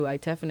I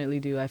definitely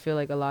do. I feel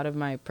like a lot of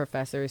my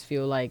professors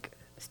feel like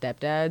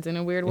stepdads in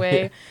a weird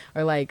way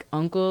or like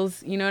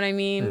uncles, you know what I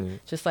mean? Mm.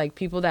 Just like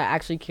people that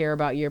actually care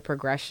about your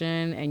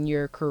progression and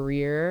your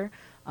career.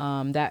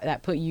 That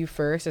put you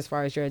first as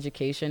far as your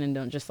education and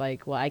don't just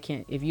like, well, I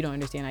can't, if you don't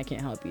understand, I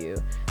can't help you.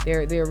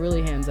 They're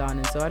really hands on,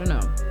 and so I don't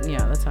know.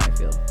 Yeah, that's how I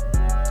feel.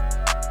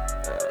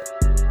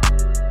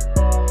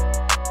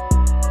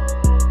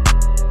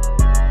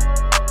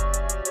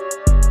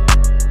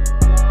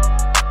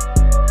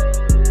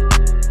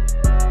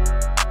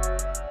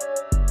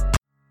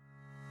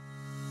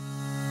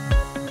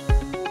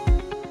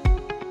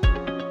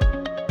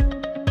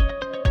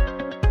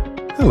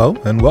 Hello,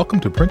 and welcome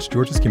to Prince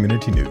George's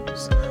Community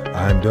News.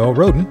 I'm Del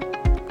Roden,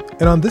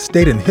 and on this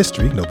date in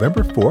history,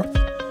 November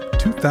 4th,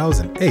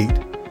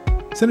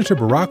 2008, Senator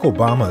Barack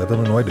Obama of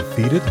Illinois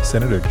defeated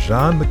Senator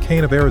John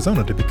McCain of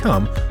Arizona to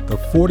become the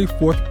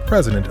 44th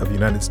President of the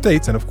United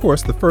States and, of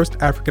course, the first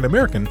African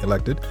American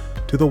elected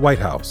to the White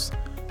House.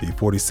 The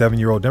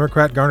 47-year-old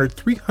Democrat garnered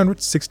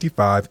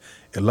 365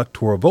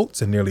 electoral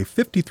votes and nearly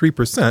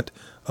 53%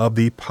 of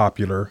the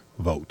popular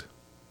vote.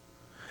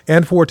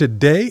 And for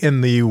today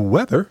in the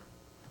weather,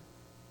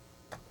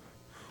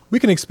 we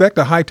can expect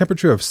a high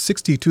temperature of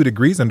 62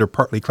 degrees under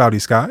partly cloudy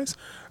skies.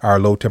 Our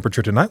low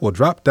temperature tonight will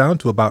drop down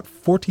to about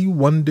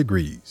 41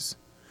 degrees.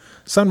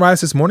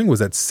 Sunrise this morning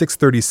was at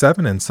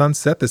 6:37 and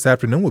sunset this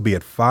afternoon will be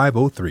at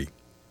 5:03.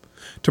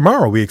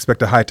 Tomorrow we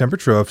expect a high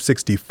temperature of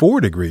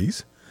 64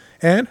 degrees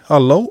and a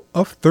low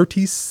of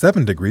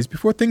 37 degrees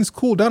before things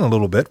cool down a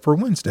little bit for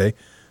Wednesday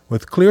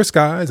with clear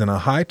skies and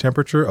a high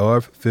temperature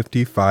of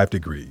 55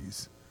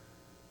 degrees.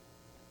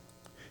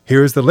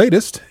 Here's the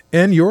latest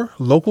in your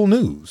local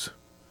news.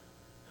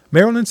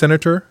 Maryland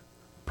Senator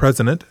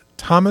President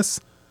Thomas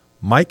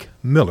Mike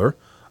Miller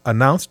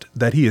announced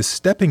that he is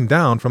stepping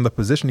down from the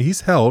position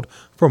he's held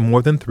for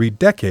more than 3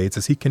 decades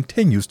as he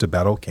continues to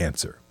battle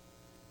cancer.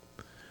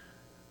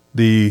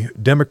 The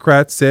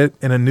Democrat said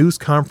in a news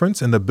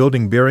conference in the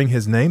building bearing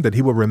his name that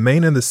he will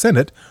remain in the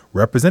Senate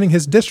representing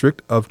his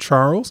district of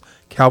Charles,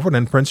 Calvert,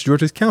 and Prince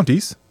George's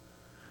counties.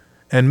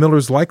 And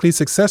Miller's likely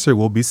successor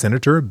will be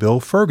Senator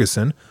Bill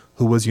Ferguson,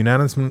 who was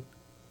unanimously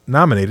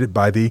nominated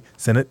by the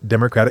Senate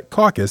Democratic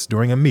Caucus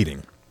during a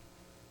meeting.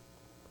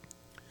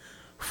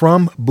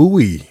 From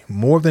Bowie,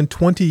 more than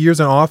 20 years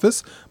in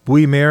office,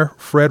 Bowie Mayor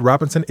Fred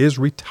Robinson is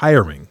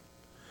retiring.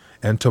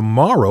 And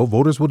tomorrow,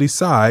 voters will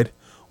decide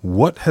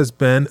what has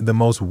been the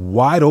most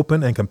wide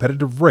open and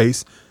competitive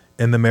race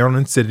in the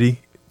Maryland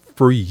city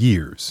for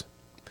years.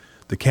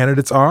 The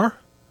candidates are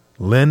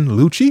Lynn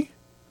Lucci,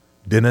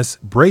 Dennis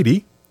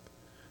Brady,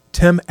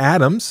 Tim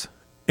Adams,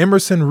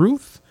 Emerson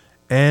Ruth,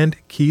 and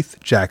Keith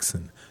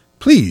Jackson.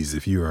 Please,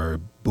 if you are a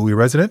Bowie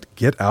resident,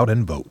 get out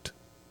and vote.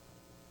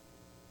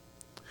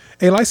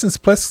 A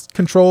licensed pest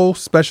control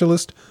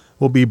specialist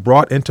will be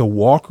brought into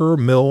Walker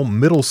Mill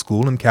Middle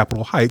School in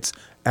Capitol Heights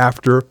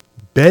after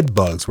bed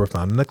bugs were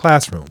found in the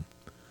classroom.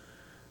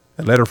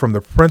 A letter from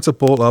the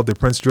principal of the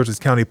Prince George's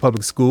County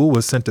Public School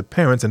was sent to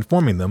parents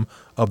informing them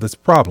of this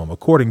problem.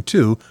 According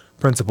to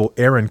Principal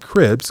Aaron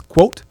Cribbs,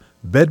 quote,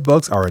 "Bed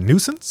bugs are a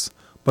nuisance,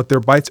 but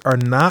their bites are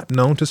not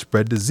known to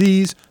spread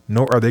disease,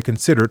 nor are they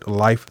considered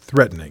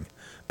life-threatening."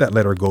 That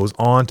letter goes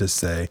on to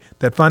say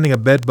that finding a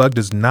bed bug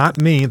does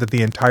not mean that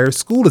the entire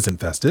school is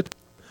infested.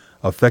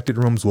 Affected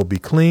rooms will be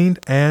cleaned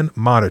and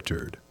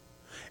monitored.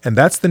 And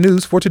that's the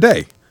news for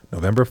today,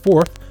 November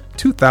 4th,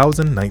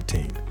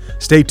 2019.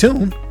 Stay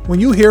tuned when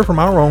you hear from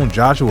our own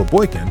Joshua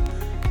Boykin,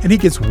 and he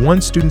gets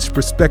one student's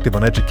perspective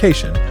on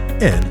education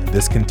in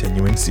this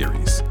continuing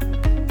series.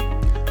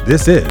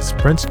 This is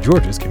Prince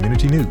George's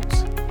Community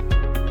News.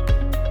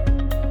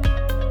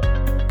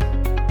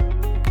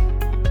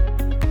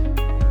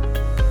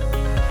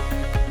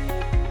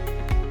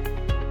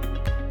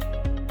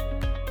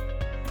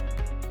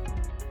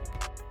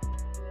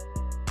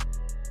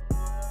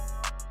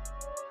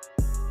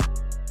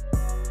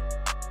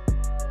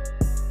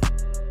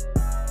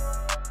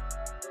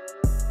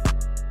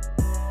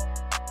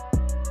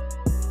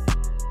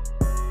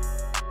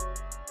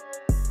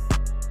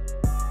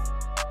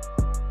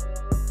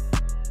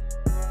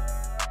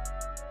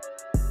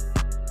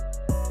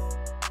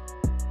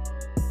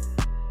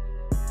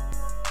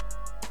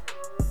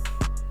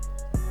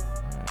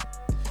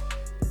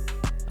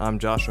 I'm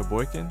Joshua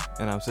Boykin,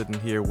 and I'm sitting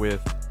here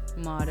with...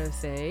 Motto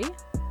say.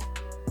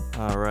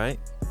 All right.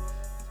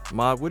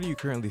 Maud, what are you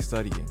currently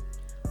studying?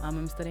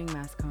 I'm studying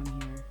mass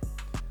comm here.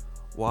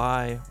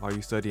 Why are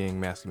you studying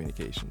mass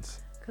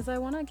communications? Because I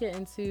want to get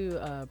into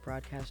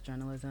broadcast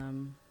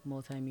journalism,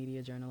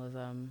 multimedia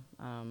journalism.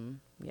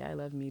 Yeah, I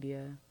love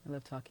media. I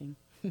love talking.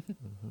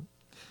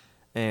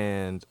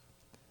 And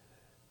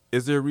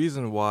is there a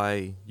reason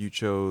why you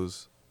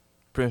chose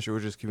Prince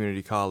George's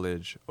Community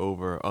College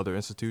over other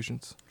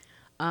institutions?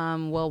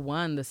 Well,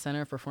 one, the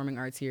Center for Performing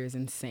Arts here is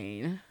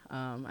insane.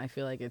 I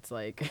feel like it's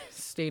like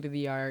state of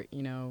the art,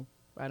 you know,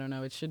 I don't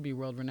know, it should be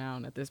world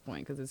renowned at this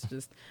point because it's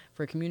just,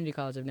 for a community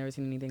college, I've never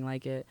seen anything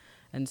like it.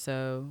 And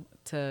so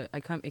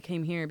it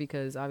came here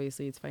because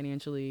obviously it's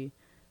financially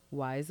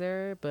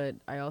wiser, but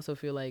I also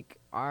feel like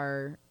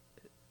our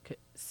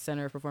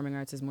Center of Performing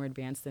Arts is more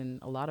advanced than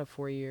a lot of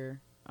four-year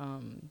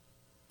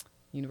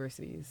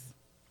universities.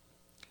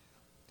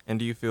 And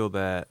do you feel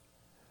that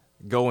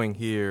going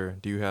here,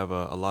 do you have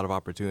a lot of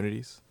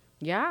opportunities?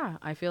 Yeah,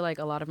 I feel like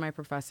a lot of my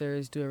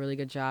professors do a really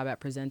good job at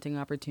presenting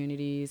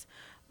opportunities.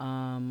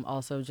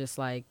 Also, just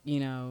like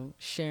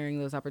sharing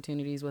those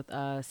opportunities with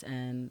us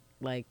and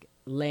like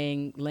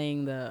laying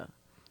the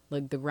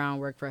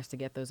groundwork for us to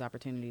get those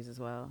opportunities as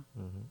well.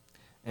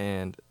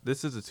 And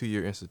this is a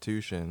 2-year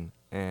institution,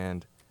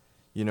 and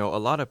a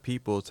lot of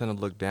people tend to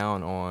look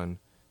down on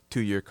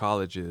 2-year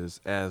colleges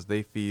as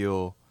they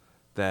feel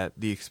that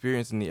the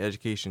experience in the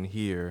education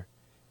here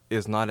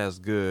is not as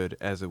good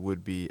as it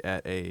would be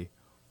at a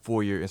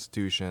 4-year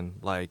institution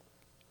like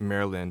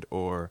Maryland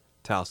or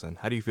Towson.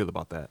 How do you feel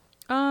about that?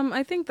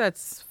 I think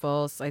that's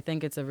false. I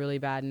think it's a really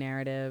bad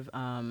narrative.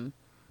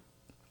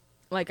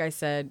 Like I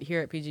said,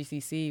 here at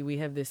PGCC, we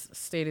have this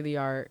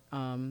state-of-the-art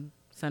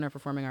Center of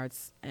Performing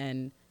Arts,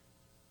 and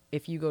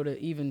if you go to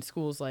even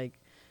schools like,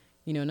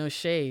 no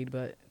shade,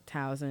 but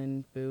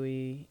Towson,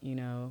 Bowie,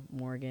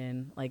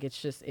 Morgan, like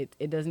it's just,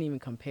 it doesn't even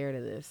compare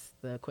to this,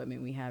 the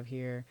equipment we have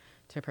here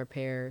to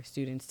prepare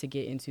students to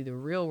get into the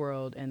real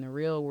world and the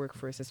real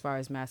workforce as far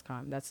as mass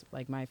comm. That's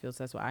like my field,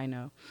 so that's what I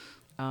know.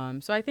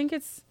 So I think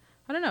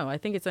I don't know. I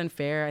think it's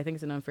unfair. I think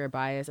it's an unfair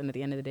bias. And at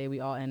the end of the day, we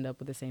all end up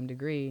with the same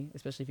degree,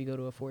 especially if you go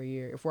to a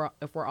 4-year.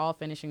 If we're all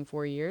finishing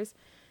 4 years,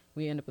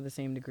 we end up with the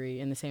same degree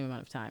in the same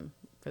amount of time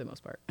for the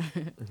most part.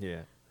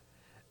 Yeah.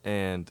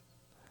 And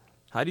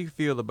how do you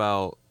feel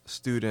about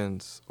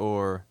students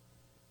or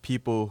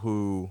people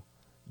who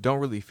don't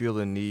really feel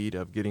the need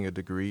of getting a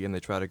degree and they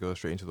try to go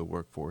straight into the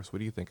workforce? What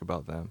do you think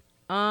about them?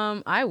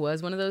 I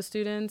was one of those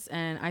students,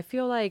 and I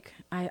feel like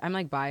I'm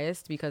like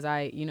biased because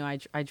I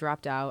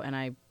dropped out and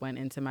I went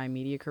into my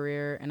media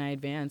career and I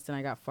advanced and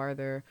I got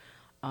farther.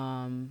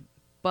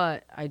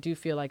 But I do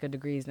feel like a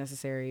degree is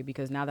necessary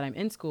because now that I'm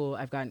in school,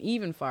 I've gotten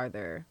even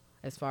farther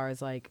as far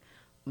as like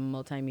being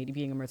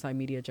a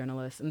multimedia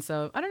journalist. And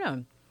so I don't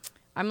know.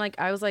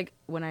 I was like,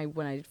 when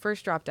I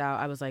first dropped out,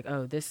 I was like,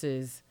 oh, this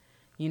is,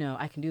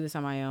 I can do this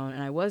on my own.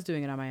 And I was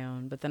doing it on my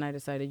own. But then I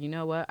decided, you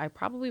know what? I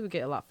probably would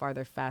get a lot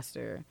farther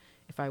faster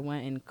if I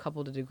went and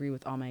coupled a degree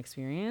with all my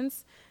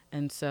experience.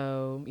 And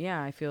so,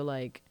 yeah, I feel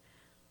like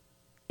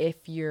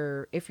if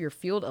your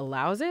field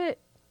allows it,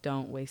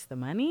 don't waste the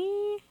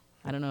money.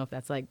 I don't know if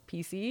that's like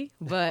PC,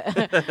 but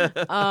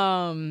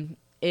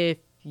if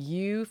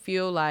you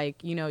feel like,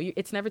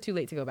 it's never too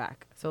late to go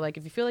back. So like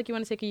if you feel like you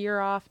want to take a year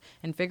off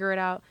and figure it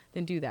out,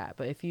 then do that.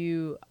 But if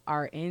you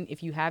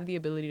have the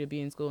ability to be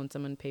in school and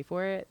someone pay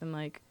for it, then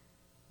like,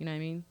 you know what I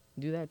mean?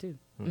 Do that too.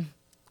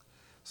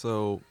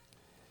 So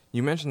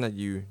you mentioned that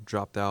you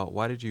dropped out.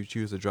 Why did you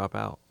choose to drop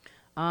out?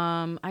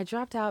 I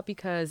dropped out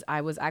because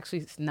I was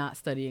actually not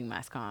studying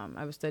mass comm.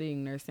 I was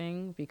studying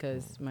nursing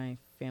because my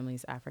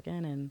family's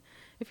African, and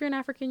if you're an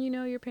African,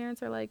 your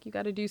parents are like, you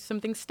got to do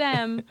something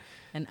STEM,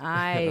 and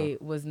I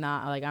was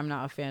not, like, I'm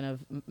not a fan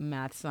of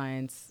math,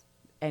 science,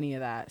 any of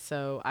that.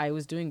 So I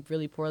was doing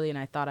really poorly, and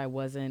I thought I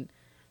was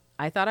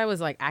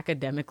like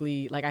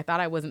academically, like I thought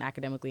I wasn't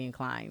academically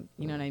inclined.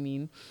 You know what I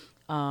mean?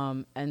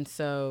 And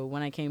so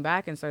when I came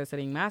back and started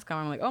studying mass comm,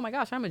 I'm like, oh my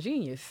gosh, I'm a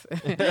genius.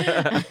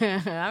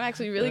 I'm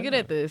actually really good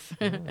at this.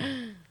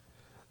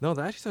 No,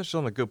 that actually touched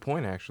on a good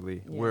point,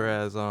 actually. Yeah.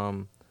 Whereas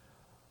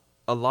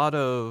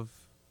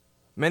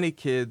many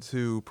kids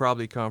who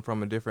probably come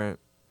from a different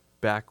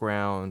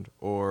background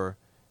or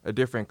a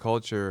different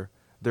culture,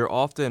 they're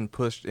often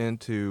pushed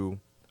into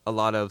a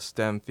lot of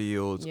STEM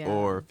fields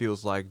or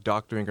fields like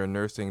doctoring or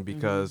nursing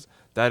because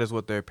that is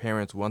what their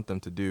parents want them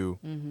to do.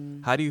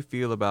 How do you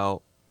feel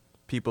about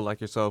people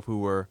like yourself who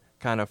were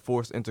kind of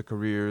forced into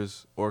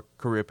careers or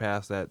career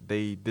paths that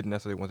they didn't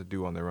necessarily want to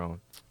do on their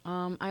own?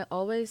 I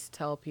always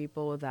tell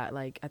people that,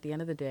 like, at the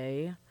end of the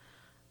day,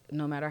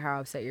 no matter how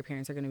upset your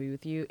parents are going to be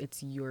with you,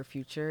 it's your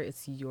future,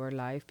 it's your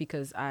life,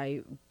 because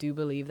I do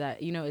believe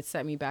that, it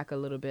set me back a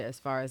little bit as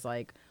far as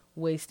like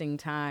wasting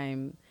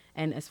time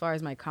and as far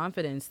as my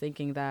confidence,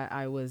 thinking that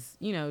I was,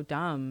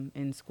 dumb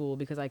in school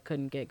because I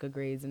couldn't get good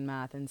grades in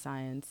math and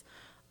science.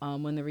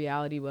 When the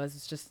reality was,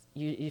 it's just,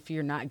 if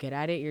you're not good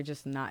at it, you're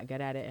just not good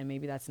at it. And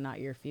maybe that's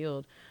not your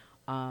field.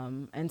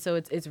 And so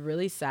it's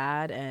really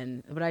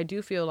sad. But I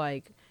do feel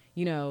like,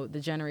 the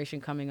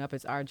generation coming up,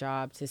 it's our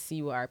job to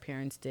see what our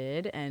parents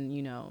did and,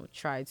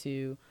 try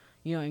to,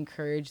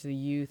 encourage the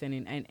youth and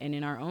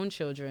in our own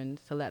children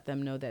to let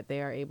them know that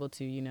they are able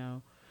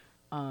to,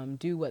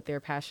 do what they're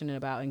passionate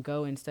about and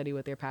go and study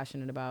what they're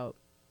passionate about.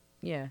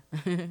 Yeah.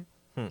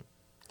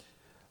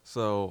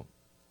 So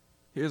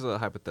here's a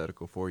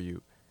hypothetical for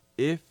you.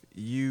 If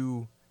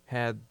you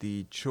had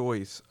the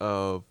choice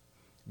of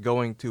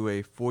going to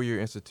a 4-year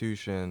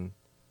institution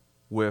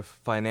with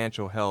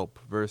financial help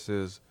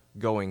versus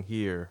going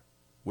here,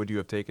 would you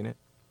have taken it?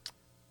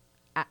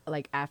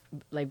 Like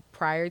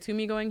prior to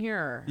me going here?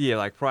 Or? Yeah,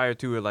 like prior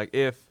to it. Like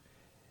if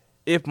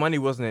money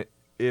wasn't,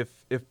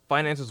 if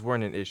finances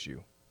weren't an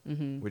issue,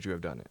 would you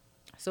have done it?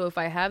 So if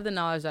I have the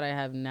knowledge that I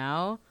have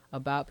now,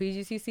 about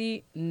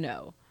PGCC?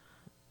 No.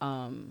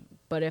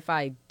 But if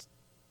I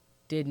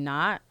did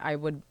not, I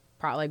would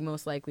probably, like,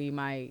 most likely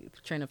my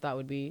train of thought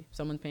would be,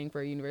 someone's paying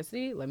for a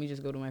university, let me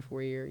just go to my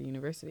 4-year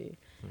university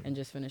and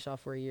just finish off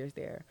 4 years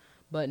there.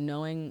 But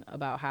knowing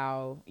about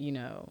how, you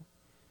know,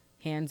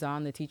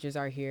 hands-on the teachers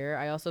are here,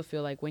 I also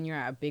feel like when you're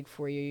at a big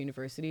 4-year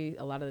university,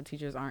 a lot of the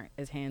teachers aren't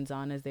as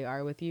hands-on as they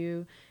are with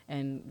you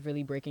and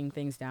really breaking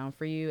things down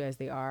for you as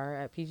they are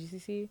at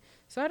PGCC.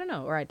 So I don't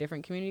know, or at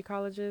different community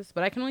colleges,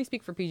 but I can only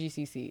speak for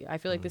PGCC. I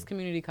feel like this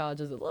community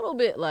college is a little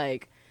bit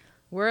like,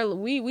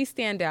 we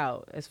stand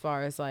out as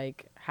far as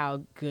like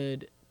how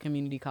good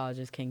community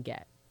colleges can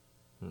get.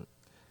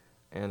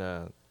 And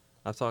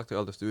I've talked to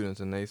other students,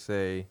 and they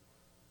say,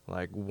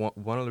 like,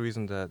 one of the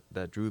reasons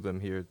that drew them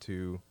here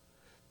to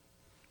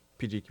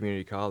PG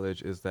Community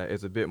College is that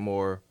it's a bit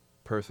more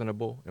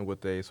personable and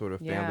with a sort of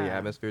family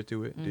atmosphere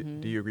to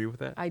it. Do you agree with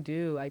that? I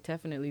do. I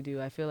definitely do.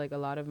 I feel like a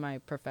lot of my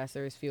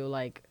professors feel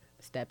like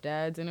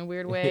stepdads in a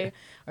weird way,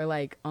 or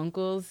like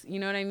uncles, you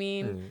know what I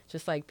mean?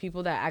 Just like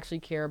people that actually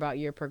care about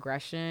your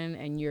progression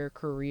and your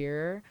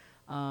career,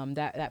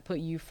 that put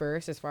you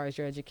first as far as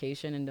your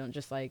education, and don't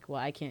just like,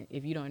 well, I can't,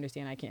 if you don't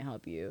understand, I can't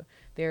help you.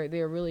 They're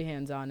really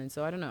hands-on, and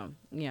so I don't know.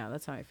 Yeah,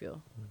 that's how I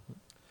feel.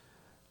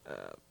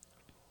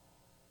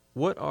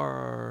 What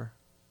are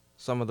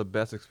some of the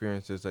best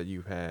experiences that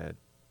you've had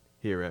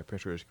here at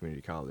Prince George's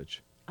Community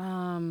College?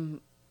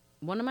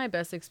 One of my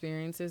best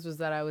experiences was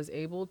that I was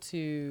able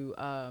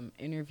to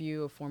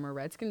interview a former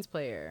Redskins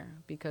player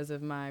because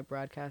of my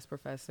broadcast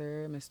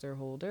professor, Mr.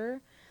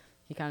 Holder.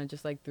 He kind of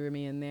just like threw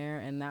me in there,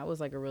 and that was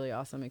like a really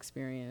awesome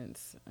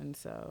experience. And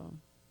so,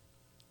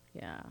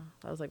 yeah,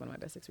 that was like one of my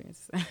best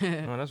experiences.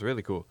 Oh, that's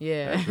really cool.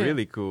 Yeah. That's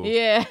really cool.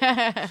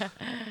 Yeah.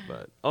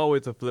 But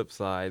always a flip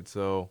side.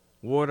 So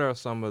what are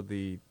some of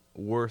the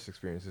worst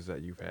experiences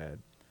that you've had?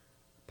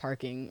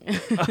 Parking.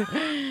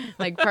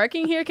 Like,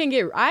 parking here can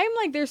get, I'm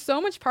like, there's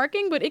so much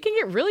parking, but it can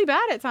get really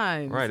bad at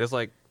times. Right. It's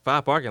like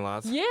 5 parking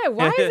lots. Yeah.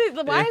 Why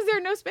is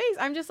there no space?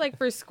 I'm just like,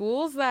 for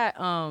schools that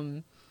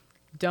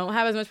don't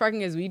have as much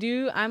parking as we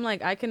do, I'm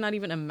like, I cannot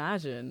even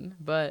imagine.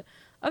 But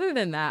other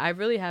than that, I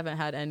really haven't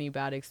had any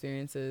bad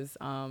experiences.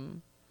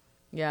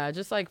 Yeah,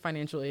 just like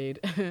financial aid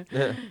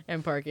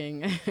and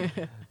parking.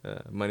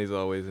 Money's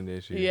always an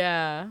issue.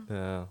 Yeah.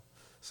 Yeah.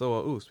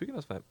 So, speaking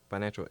of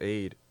financial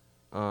aid,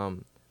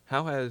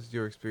 how has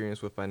your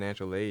experience with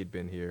financial aid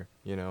been here?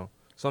 You know,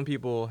 some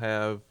people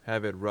have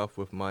it rough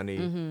with money,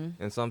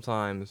 and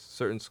sometimes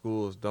certain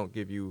schools don't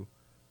give you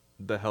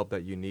the help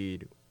that you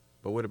need.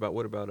 But what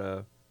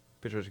about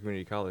Prince George's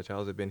Community College?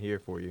 How's it been here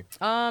for you?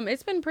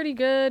 It's been pretty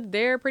good.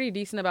 They're pretty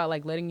decent about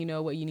like letting you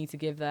know what you need to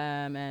give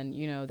them, and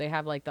you know, they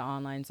have like the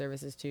online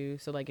services too.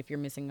 So like if you're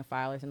missing a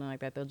file or something like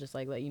that, they'll just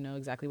like let you know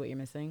exactly what you're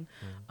missing.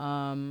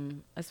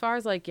 As far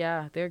as like,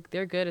 yeah, they're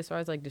good as far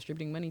as like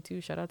distributing money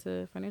too. Shout out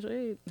to financial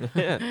aid.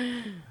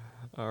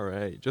 All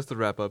right, just to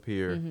wrap up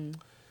here,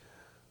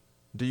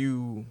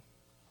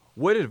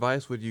 what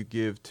advice would you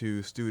give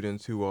to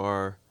students who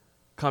are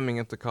coming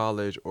into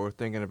college or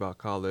thinking about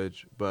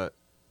college, but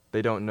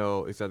they don't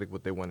know exactly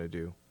what they want to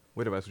do?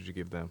 What advice would you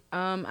give them?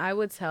 I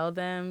would tell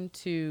them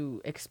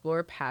to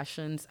explore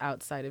passions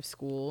outside of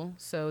school.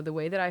 So the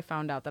way that I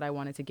found out that I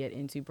wanted to get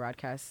into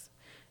broadcast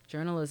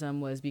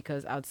journalism was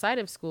because outside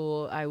of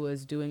school, I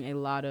was doing a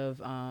lot of,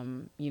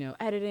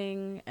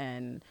 editing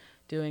and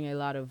doing a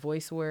lot of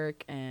voice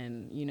work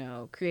and,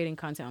 creating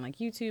content on like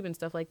YouTube and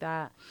stuff like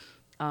that.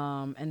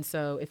 And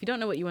so if you don't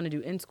know what you want to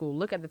do in school,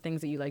 look at the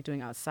things that you like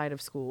doing outside of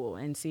school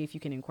and see if you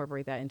can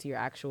incorporate that into your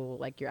actual,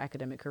 like your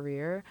academic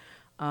career.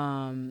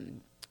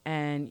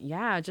 And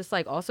yeah, just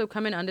like also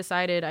come in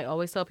undecided. I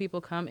always tell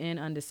people come in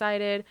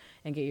undecided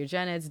and get your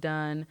gen eds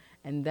done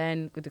and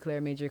then declare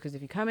a major. Because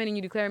if you come in and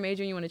you declare a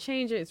major and you want to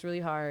change it, it's really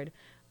hard.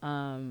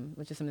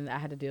 Which is something that I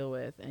had to deal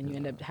with, and you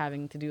end up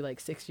having to do like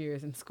 6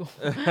 years in school.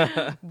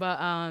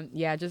 But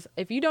yeah, just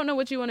if you don't know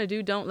what you want to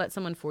do, don't let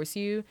someone force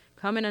you.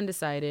 Come in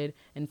undecided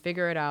and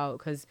figure it out,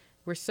 because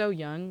we're so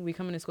young. We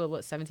come into school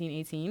at 17,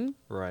 18?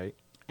 Right.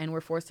 And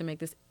we're forced to make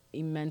this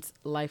immense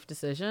life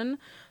decision.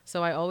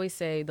 So I always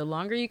say the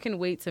longer you can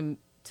wait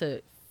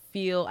to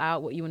feel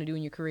out what you want to do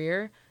in your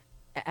career,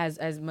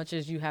 as much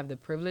as you have the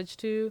privilege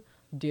to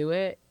do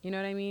it, you know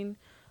what I mean?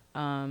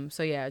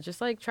 So yeah,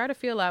 just like try to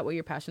feel out what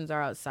your passions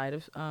are outside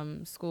of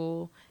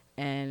school,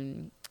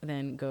 and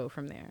then go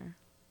from there.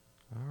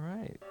 All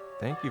right.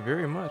 Thank you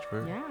very much.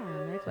 Yeah,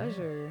 my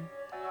pleasure.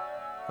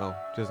 Oh,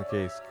 just in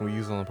case, can we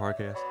use it on the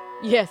podcast?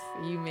 Yes,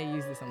 you may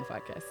use this on the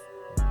podcast.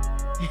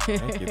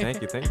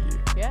 Thank you.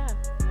 Yeah.